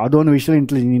 ಯಾವುದೋ ಒಂದು ವಿಷಯ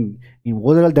ನೀವು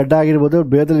ಓದೋದ್ರಲ್ಲಿ ದಡ್ಡ ಆಗಿರ್ಬೋದು,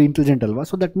 ಬೇರೆದ್ರಲ್ಲಿ ಇಂಟೆಲಿಜೆಂಟ್ ಅಲ್ವಾ.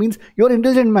 So that means you are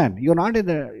intelligent man, you are not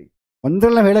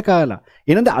ಒಂದರಲ್ಲಿ ನಾವು ಹೇಳೋಕ್ಕಾಗಲ್ಲ.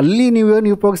 ಏನಂದರೆ ಅಲ್ಲಿ ನೀವು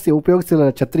ಉಪಯೋಗಿಸ್ತಿಲ್ಲ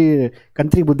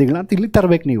ಕಂತ್ರಿ ಬುದ್ಧಿಗಳನ್ನ ಅಂತ ಇಲ್ಲಿ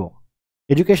ತರಬೇಕು ನೀವು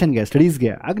ಎಜುಕೇಷನ್ಗೆ,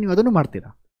 ಸ್ಟಡೀಸ್ಗೆ, ಆಗ ನೀವು ಅದನ್ನು ಮಾಡ್ತೀರಾ.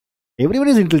 Every one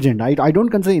is intelligent. I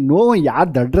don't consider no ಯಾರು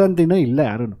ದಡ್ರ ಅಂತ ಇಲ್ಲ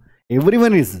ಯಾರೂ. Every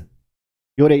one is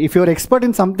if you are expert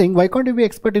in something, why can't you B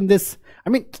expert in this?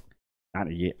 I mean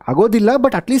ಆಗೋದಿಲ್ಲ,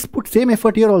 but at least put same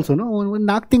effort year ಆಲ್ಸೋನು. ಒಂದು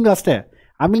 4 ತಿಂಗಳು ಅಷ್ಟೇ,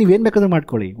 ಆಮೇಲೆ ನೀವೇನು ಬೇಕಾದ್ರೂ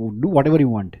ಮಾಡ್ಕೊಳ್ಳಿ, do what ever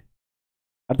you want.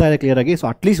 ಅರ್ಥ ಆಗಿದೆ ಕ್ಲಿಯರಾಗಿ? So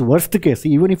at least worst case,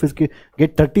 even if you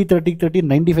get 30,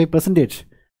 95%,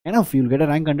 ಏನೋ you will get a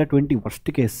rank under 20, worst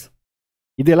case.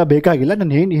 ಇದೆಲ್ಲ ಬೇಕಾಗಿಲ್ಲ.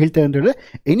 ನಾನು ಏನು ಹೇಳ್ತೇನೆ ಅಂತ ಹೇಳಿದ್ರೆ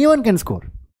any one can score.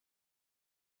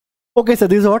 Okay sir,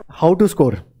 this what how to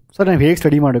score. Sir ನಾವು ಹೇಗೆ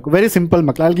ಸ್ಟಡಿ ಮಾಡಬೇಕು? ವೆರಿ ಸಿಂಪಲ್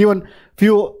ಮಕ್ಕಳು. ಅಲ್ಲಿ ಗಿವ್ ಒನ್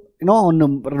ಫ್ಯೂ ಒಂದು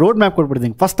ರೋಡ್ ಮ್ಯಾಪ್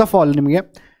ಕೊಟ್ಬಿಡ್ತೀನಿ. ಫಸ್ಟ್ ಆಫ್ ಆಲ್ ನಿಮಗೆ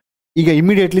ಈಗ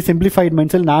ಇಮಿಡಿಯೇಟ್ಲಿ ಸಿಂಪ್ಲಿಫೈಡ್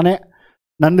ಮೈಂಡ್ಸಲ್ಲಿ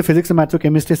ನಂದು ಫಿಸಿಕ್ಸ್, ಮ್ಯಾಥ್ಸು,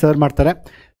 ಕೆಮಿಸ್ಟ್ರಿ ಸರ್ ಮಾಡ್ತಾರೆ.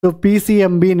 ಸೊ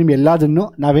PCMB ನಿಮ್ಗೆ ಎಲ್ಲದನ್ನು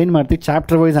ನಾವೇನು ಮಾಡ್ತೀವಿ,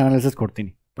 ಚಾಪ್ಟರ್ ವೈಸ್ ಅನಾಲಿಸಿಸ್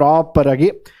ಕೊಡ್ತೀನಿ ಪ್ರಾಪರಾಗಿ.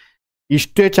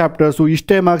 ಇಷ್ಟೇ ಚಾಪ್ಟರ್ಸು,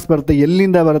 ಇಷ್ಟೇ ಮಾರ್ಕ್ಸ್ ಬರುತ್ತೆ,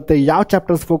 ಎಲ್ಲಿಂದ ಬರುತ್ತೆ, ಯಾವ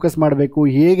ಚಾಪ್ಟರ್ಸ್ ಫೋಕಸ್ ಮಾಡಬೇಕು,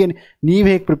 ನೀವು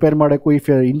ಹೇಗೆ ಪ್ರಿಪೇರ್ ಮಾಡಬೇಕು, ಇಫ್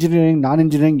ಇಂಜಿನಿಯರಿಂಗ್, ನಾನ್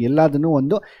ಇಂಜಿನಿಯರಿಂಗ್ ಎಲ್ಲದನ್ನು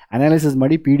ಒಂದು ಅನಾಲಿಸಿಸ್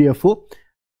ಮಾಡಿ PDF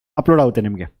ಅಪ್ಲೋಡ್ ಆಗುತ್ತೆ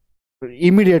ನಿಮಗೆ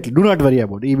immediately. Do not worry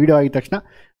about. ಈ ವಿಡಿಯೋ ಆಗಿದ ತಕ್ಷಣ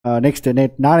next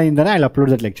ನಾಳೆಯಿಂದನೇ I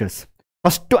upload that lectures.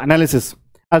 First analysis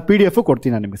ಅದು PDF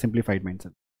ಕೊಡ್ತೀನಿ ನಾನು ನಿಮಗೆ ಸಿಂಪ್ಲಿಫೈಡ್ ಮೈಂಡ್ಸ್.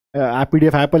 ಆ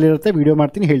PDF ಆ್ಯಪಲ್ಲಿ ಇರುತ್ತೆ, ವೀಡಿಯೋ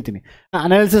ಮಾಡ್ತೀನಿ, ಹೇಳ್ತೀನಿ.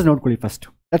 ಅನಾಲಿಸಿಸ್ ನೋಡ್ಕೊಳ್ಳಿ ಫಸ್ಟ್,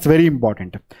 ದಟ್ಸ್ ವೆರಿ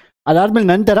ಇಂಪಾರ್ಟೆಂಟ್. ಅದಾದಮೇಲೆ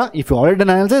ನಂತರ if you already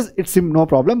analysis it's no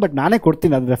problem, but ನಾನೇ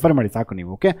ಕೊಡ್ತೀನಿ, ಅದು ರೆಫರ್ ಮಾಡಿ ಸಾಕು ನೀವು.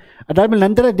 ಓಕೆ, ಅದಾದಮೇಲೆ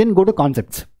ನಂತರ then go to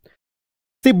concepts.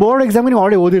 Board exam ನೀವು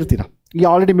ಆಲ್ರೆಡಿ ಓದಿರ್ತೀರಾ, ಈಗ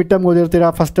ಆಲ್ರೆಡಿ ಮಿಡ್ ಟರ್ಮ್ಗೆ ಓದಿರ್ತೀರಾ,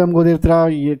 ಫಸ್ಟ್ ಟರ್ಮ್ಗೆ ಓದಿರ್ತೀರಾ,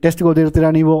 ಈ ಟೆಸ್ಟ್ಗೆ ಓದಿರ್ತೀರಾ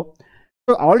ನೀವು.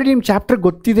 ಸೊ ಆಲ್ರೆಡಿ ನಿಮ್ಮ ಚಾಪ್ಟರ್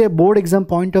ಗೊತ್ತಿದೆ board exam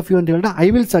point of view ಅಂತ ಹೇಳಿದ್ರೆ I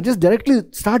will suggest directly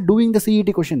start doing the CET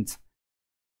questions.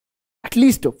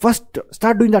 At least first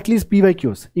start doing at least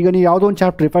PYQs. ಈಗ ನೀವು ಯಾವುದೋ ಒಂದು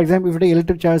chapter, for example if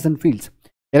electric charges and fields,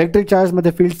 electric charge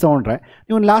ಮತ್ತು fields ತೊಗೊಂಡ್ರೆ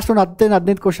ನೀವು last ಒಂದು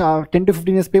 10-15 ಕ್ವಶನ್, 10 to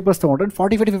 15 years ಪೇಪರ್ಸ್ ತೊಗೊಂಡ್ರೆ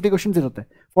 45 to 50 questions ಇರುತ್ತೆ.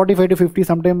 45 to 50,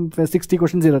 ಸಮ್ಟೈಮ್ 60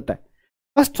 ಕ್ವಶನ್ಸ್ ಇರುತ್ತೆ.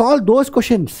 ಫಸ್ಟ್ ಸಾಲ್ವ್ ದೋಸ್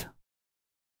ಕ್ವಶನ್ಸ್.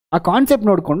 ಆ ಕಾನ್ಸೆಪ್ಟ್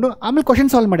ನೋಡಿಕೊಂಡು ಆಮೇಲೆ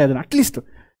ಕ್ವಶನ್ ಸಾಲ್ವ್ ಮಾಡಿ ಅದನ್ನು. ಅಟ್ಲೀಸ್ಟ್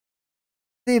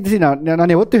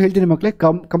ನಾನು ಯಾವತ್ತೂ ಹೇಳ್ತೀನಿ ಮಕ್ಕಳೇ,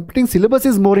 completing syllabus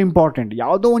is more important.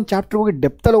 ಯಾವುದೋ ಒಂದು ಚಾಪ್ಟರ್ ಹೋಗಿ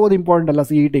ಡೆಪ್ತಲ್ಲಿ ಓದೋದು ಇಂಪಾರ್ಟೆಂಟ್ ಅಲ್ಲ.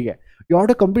 CETಗೆ you have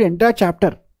to complete entire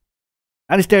chapter.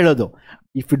 ನಾನು ಇಷ್ಟೇ ಹೇಳೋದು.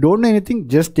 If you don't know anything,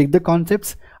 just take the concepts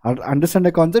or understand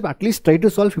the concept. At least try to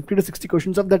solve 50 to 60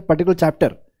 questions of that particular chapter.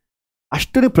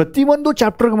 ಅಷ್ಟು ನೀವು ಪ್ರತಿಯೊಂದು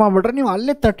ಚಾಪ್ಟರ್ಗೆ ಮಾಡಿಬಿಟ್ರೆ ನೀವು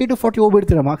ಅಲ್ಲೇ 30 to 40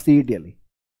 ಹೋಗ್ಬಿಡ್ತೀರ ಮಾರ್ಕ್ಸ್ CET-ಅಲ್ಲಿ.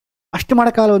 ಅಷ್ಟು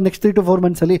ಮಾಡೋಕ್ಕಾಗಲ್ಲ ಒಂದು next 3 to 4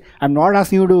 months. I am not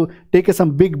asking you to take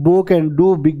some big book and do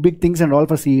big things and all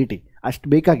for CET. ಅಷ್ಟು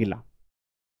ಬೇಕಾಗಿಲ್ಲ.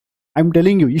 ಐ ಆಮ್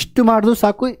ಟೆಲಿಂಗ್ ಯು, ಇಷ್ಟು ಮಾಡಿದ್ರು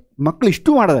ಸಾಕು. ಮಕ್ಕಳು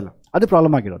ಇಷ್ಟು ಮಾಡೋದಲ್ಲ, ಅದು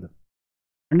ಪ್ರಾಬ್ಲಮ್ ಆಗಿರೋದು.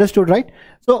 Understood right?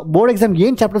 So board exam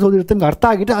ಏನು ಚಾಪ್ಟರ್ಸ್ ಓದಿರುತ್ತೆ ನಿಮ್ಗೆ ಅರ್ಥ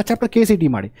ಆಗಿದ್ರೆ ಆ ಚಾಪ್ಟರ್ KCET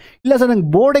ಮಾಡಿ. ಇಲ್ಲ ಸರ್ ನಂಗೆ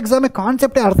ಬೋರ್ಡ್ ಎಕ್ಸಾಮೇ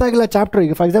ಕಾನ್ಸೆಪ್ಟೇ ಅರ್ಥ ಆಗಿಲ್ಲ ಚಾಪ್ಟರ್.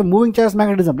 ಈಗ for example moving charge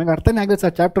magnetism ನಂಗೆ ಅರ್ಥನೇ ಆಗಿಲ್ಲ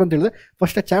ಸರ್ ಚಾಪ್ಟರ್ ಅಂತ ಹೇಳಿದ್ರೆ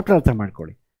ಫಸ್ಟ್ ಆ ಚಾಪ್ಟರ್ ಅರ್ಥ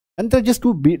ಮಾಡ್ಕೊಳ್ಳಿ. ಅಂತ ಜಸ್ಟ್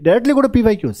ಟು ಡೈರೆಕ್ಟ್ಲಿ ಕೂಡ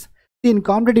PYQs. ಇನ್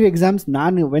ಕಾಂಪಿಟೇಟಿವ್ ಎಕ್ಸಾಮ್ಸ್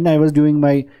ನಾನು when I was doing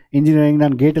my engineering,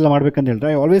 ನಾನು ಗೇಟ್ ಎಲ್ಲ ಮಾಡ್ಬೇಕಂತ ಹೇಳಿದ್ರೆ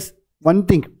ಐ ಆಲ್ವೇಸ್ ಒನ್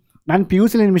ಥಿಂಗ್, ನಾನು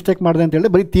PUC ಏನು ಮಿಸ್ಟೇಕ್ ಮಾಡಿದೆ ಅಂತ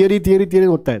ಹೇಳಿದ್ರೆ ಬರೀ ಥಿಯರಿ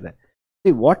ಓದ್ತಾ ಇದೆ.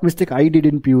 What mistake I did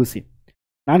in PUC.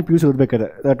 ನಾನು PUC ಓದಬೇಕಾದ್ರೆ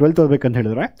 12th ಓದಬೇಕಂತ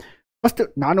ಹೇಳಿದ್ರೆ ಫಸ್ಟ್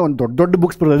ನಾನು ಒಂದು ದೊಡ್ಡ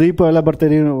ಬುಕ್ಸ್ ಬರ್ತದೆ, ದೀಪ ಎಲ್ಲ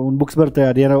ಬರ್ತಾಯಿದೆ, ಒಂದು ಬುಕ್ಸ್ ಬರುತ್ತೆ,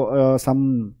 ಅದೇನೋ ಸಮ್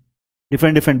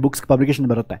ಡಿಫ್ರೆಂಟ್ ಬುಕ್ಸ್ ಪಬ್ಲಿಕೇಶನ್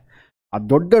ಬರುತ್ತೆ. ಆ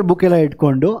ದೊಡ್ಡ ಬುಕ್ ಎಲ್ಲ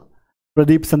ಇಟ್ಕೊಂಡು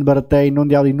ಪ್ರದೀಪ್ಸ್ ಅಂತ ಬರುತ್ತೆ,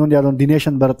 ಇನ್ನೊಂದು ಯಾವುದೋ ಒಂದು ದಿನೇಶ್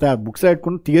ಅಂತ ಬರುತ್ತೆ, ಆ ಬುಕ್ಸ್ ಎಲ್ಲ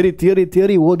ಇಟ್ಕೊಂಡು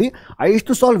ಥಿಯರಿ ಓದಿ I use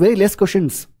to solve very less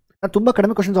questions. ನಾನು ತುಂಬ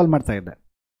ಕಡಿಮೆ ಕ್ವಶನ್ ಸಾಲ್ವ್ ಮಾಡ್ತಾ ಇದ್ದೆ.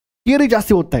 ಥಿಯರಿ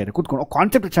ಜಾಸ್ತಿ ಓದ್ತಾ ಇದೆ ಕೂತ್ಕೊಂಡು,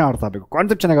 ಕಾನ್ಸೆಪ್ಟ್ ಚೆನ್ನಾಗಿ ಅರ್ಥ ಆಗಬೇಕು,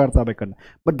 ಕಾನ್ಸೆಪ್ಟ್ ಚೆನ್ನಾಗಿ ಅರ್ಥ ಆಗಬೇಕಂತ.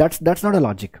 But that's not a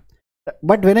logic.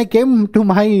 But when I came to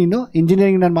my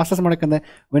engineering, ನಾನು masters ಮಾಡೋಕ್ಕಂದ್ರೆ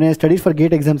when I studies for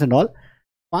gate exams and all,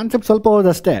 concept ಸ್ವಲ್ಪ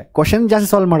ಓದೋದಷ್ಟೇ, ಕ್ವಶನ್ ಜಾಸ್ತಿ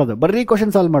ಸಾಲ್ವ್ ಮಾಡೋದು, ಬರೀ ಕ್ವಶನ್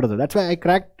ಸಾಲ್ವ್ ಮಾಡೋದು. That's why I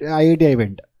crack IIT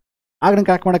event. ಆಗ ನಂಗೆ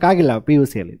crack ಮಾಡೋಕ್ಕಾಗಿಲ್ಲ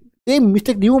PUC-ಯಲ್ಲಿ. Same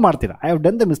mistake ನೀವು ಮಾಡ್ತೀರಾ. I have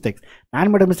done the mistakes. ನಾನು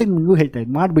ಮಾಡೋ ಮಿಸ್ಟೇಕ್ ನೀವು ಹೇಳ್ತಾ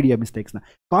ಇದ್ದು, ಮಾಡಿಬಿಡಿ ಆ ಮಿಸ್ಟೇಕ್ಸ್ನ.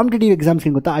 ಕಾಂಪಿಟೇಟಿವ್ ಎಕ್ಸಾಮ್ಸ್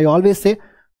ಏನು ಗೊತ್ತಾ, I always say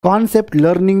concept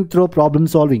learning through problem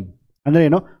solving. ಅಂದರೆ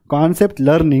ಏನು, concept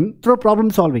learning through problem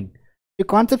solving. ಈ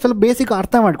ಕಾನ್ಸೆಪ್ಟ್ ಸ್ವಲ್ಪ ಬೇಸಿಕ್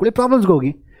ಅರ್ಥ ಮಾಡ್ಕೊಳ್ಳಿ, ಪ್ರಾಬ್ಲಮ್ಸ್ಗೆ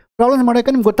ಹೋಗಿ. ಪ್ರಾಬ್ಲಮ್ಸ್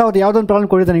ಮಾಡೋಕ್ಕೆ ನಿಮ್ಗೆ ಗೊತ್ತಾಗುತ್ತೆ ಯಾವುದೊಂದು problem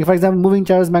ಕೊಡಿರ್ತಾನೆ. For example moving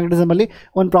charge ಮ್ಯಾಗ್ನೆಟಿಸಮಲ್ಲಿ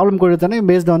ಒಂದು problem ಕೊಡಿರ್ತಾನೆ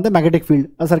based on the magnetic field,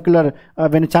 circular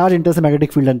when charge ಇಂಟರ್ಸ್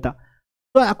magnetic field ಅಂತ.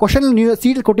 ಸೊ ಆ ಕ್ವಶನ್ ನೀವು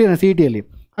ಸೀಟಲ್ಲಿ ಕೊಟ್ಟಿದ್ದಾನೆ CET-ಯಲ್ಲಿ,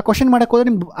 ಆ ಕ್ವಶನ್ ಮಾಡೋಕ್ಕೆ ಹೋದರೆ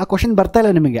ನಿಮ್ಗೆ ಆ ಕ್ವಶನ್ ಬರ್ತಾ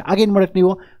ಇಲ್ಲ ನಿಮಗೆ. ಆಗೇನು ಮಾಡೋಕ್ಕೆ,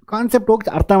 ನೀವು ಕಾನ್ಸೆಪ್ಟ್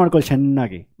ಹೋಗಿ ಅರ್ಥ ಮಾಡ್ಕೊಳ್ಳಿ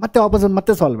ಚೆನ್ನಾಗಿ, ಮತ್ತೆ ವಾಪಸ್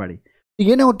ಮತ್ತೆ ಸಾಲ್ವ್ ಮಾಡಿ. ಈಗ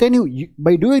ಏನಾಗುತ್ತೆ, ನೀವು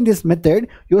by doing this method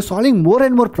you are solving more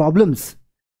and more problems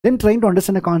then trying to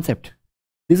understand a concept.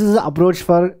 This is the approach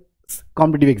for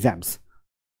competitive exams.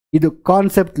 ಇದು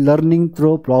concept learning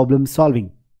through problem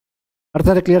solving. ಅರ್ಥ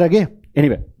ಇದೆ ಕ್ಲಿಯರ್ ಆಗಿ?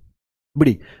 Anyway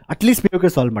ಬಿಡಿ, at least PYQ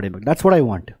solve ಮಾಡಿ. That's what I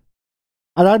want.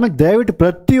 ಅದಾದ್ಮೇಲೆ ದಯವಿಟ್ಟು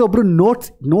ಪ್ರತಿಯೊಬ್ಬರು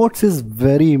notes is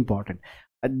very important.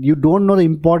 You don't know the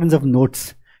importance of notes.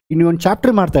 ಇನ್ನು ಒಂದು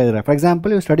ಚಾಪ್ಟರ್ ಮಾಡ್ತಾ ಇದ್ದಾರೆ, for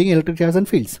example you studying electric charge and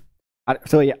fields.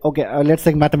 So okay, let's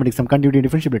like mathematics, some continuity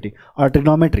differentiability R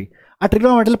trigonometry. ಆ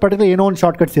ಟ್ರಿಗ್ನೋಮೆಟ್ರಿಲಿ particular ಏನೋ ಒಂದು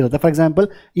short cuts ಇರುತ್ತೆ. For example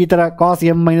ಈ ಥರ cos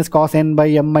m - cos n by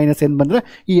m - n ಬಂದರೆ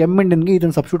ಈ m and n ಗೆ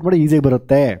ಇದನ್ನು ಸಬ್ಸ್ಟಿಟ್ಯೂಟ್ ಮಾಡಿ ಈಸಿಯಾಗಿ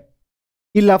ಬರುತ್ತೆ.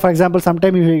 ಇಲ್ಲ for example some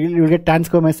time you get tan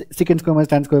square minus secant square minus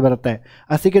tan square ಬರುತ್ತೆ.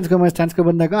 ಆ secant square minus tan square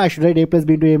ಬಂದಾಗ I should write a plus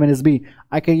b into a minus b.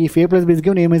 ಆಕೆ ಈ a plus b is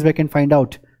given, a minus b I can find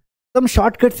out. Some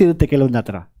short cuts ಇರುತ್ತೆ ಕೆಲವೊಂದು ಆ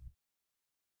ಥರ.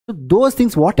 So those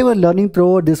things what ever learning through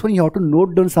this one you have to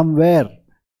note down somewhere.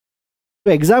 So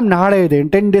exam ನಾಳೆ ಇದೆ,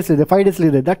 10 days ಇದೆ, 5 days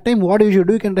ಇದೆ. That time what you should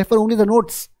do, you can refer only the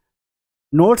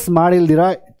notes ಮಾಡಿಲ್ದಿರ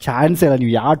ಚಾನ್ಸೇ ಇಲ್ಲ.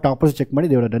 ನೀವು ಯಾವ toppers check ಮಾಡಿ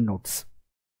ದೇವರ ಡನ್ ನೋಟ್ಸ್.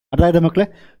 ಅರ್ಥ ಆಯ್ತಾ ಮಕ್ಕಳೇ?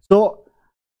 So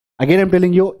again I'm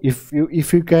telling you, if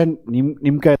you can,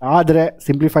 ನಿಮ್ಮ ಕೈ ಆದರೆ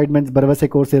ಸಿಂಪ್ಲಿಫೈಡ್ ಮೆನ್ಸ್ ಭರವಸೆ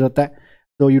ಕೋರ್ಸ್ ಇರುತ್ತೆ.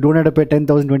 So you don't have to pay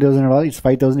 10,000 20,000 all, it's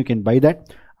 5,000, you can buy that.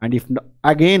 And if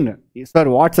again sir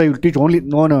what I will teach only,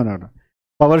 no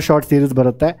power short series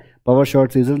ಬರುತ್ತೆ. Power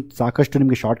short series ಸಾಕಷ್ಟು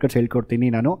ನಿಮಗೆ short cuts ಹೇಳ್ಕೊಡ್ತೀನಿ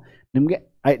ನಾನು ನಿಮಗೆ.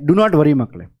 I do not worry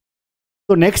ಮಕ್ಕಳೇ.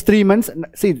 So next 3 months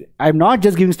C I am not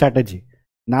just giving strategy.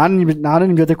 ನಾನು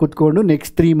ನಿಮ್ಮ ಜೊತೆ ಕೂತ್ಕೊಂಡು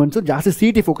ನೆಕ್ಸ್ಟ್ 3 months ಜಾಸ್ತಿ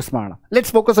CET ಫೋಕಸ್ ಮಾಡೋಣ.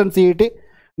 Let's focus on CET.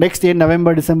 Next ಏನು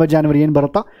ನವೆಂಬರ್ ಡಿಸೆಂಬರ್ ಜಾನ್ವರಿ ಏನು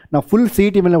ಬರುತ್ತೋ ನಾವು ಫುಲ್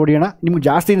CET ಮೇಲೆ ಹೊಡೆಯೋಣ. ನಿಮ್ಗೆ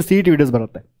ಜಾಸ್ತಿ CET ವೀಡಿಯೋಸ್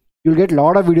ಬರುತ್ತೆ. You will get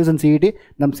lot of videos on CET.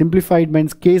 ನಮ್ಮ ಸಿಂಪ್ಲಿಫೈಡ್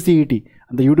ಮೈಂಡ್ಸ್ KCET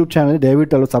ಅಂತ ಯೂಟ್ಯೂಬ್ ಚಾನಲ್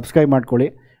ದಯವಿಟ್ಟು ಅಲ್ಲೂ ಸಬ್ಸ್ಕ್ರೈಬ್ ಮಾಡ್ಕೊಳ್ಳಿ.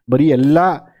 ಬರೀ ಎಲ್ಲ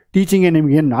ಟೀಚಿಂಗೇ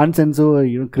ನಿಮಗೇನು ನಾನ್ ಸೆನ್ಸು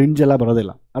ಕ್ರಿಂಜ್ ಎಲ್ಲ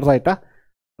ಬರೋದಿಲ್ಲ. ಅರ್ಥ ಆಯ್ತಾ?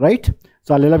 ರೈಟ್?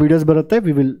 ಸೊ ಅಲ್ಲೆಲ್ಲ ವೀಡಿಯೋಸ್ ಬರುತ್ತೆ.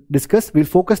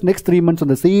 Will focus next 3 months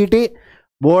on the CET.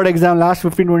 Board exam last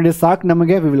 15-20 days ಸಾಕು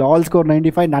ನಮಗೆ. We will all score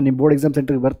 95. ನಾನು ನಿಮ್ಮ ಬೋರ್ಡ್ ಎಕ್ಸಾಮ್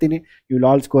ಸೆಂಟರ್ಗೆ ಬರ್ತೀನಿ. You will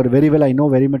all score very well, I know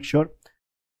very much sure.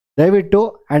 ದಯವಿಟ್ಟು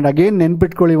and again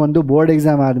ನೆನ್ಪಿಟ್ಕೊಳ್ಳಿ, ಒಂದು ಬೋರ್ಡ್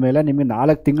ಎಕ್ಸಾಮ್ ಆದಮೇಲೆ ನಿಮಗೆ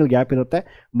 4 ತಿಂಗಳು ಗ್ಯಾಪ್ ಇರುತ್ತೆ.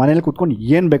 ಮನೇಲಿ ಕೂತ್ಕೊಂಡು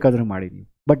ಏನು ಬೇಕಾದರೂ ಮಾಡಿದ್ದೀವಿ.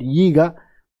 ಬಟ್ ಈಗ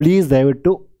ಪ್ಲೀಸ್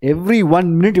ದಯವಿಟ್ಟು ಎವ್ರಿ 1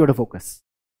 minute ಯು ಫೋಕಸ್.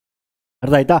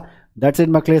 ಅರ್ಥ ಆಯ್ತಾ? ದಟ್ಸ್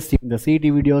ಇಟ್ ಮಕ್ಕಳೇ. The CET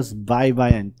videos. Boy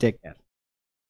and take care.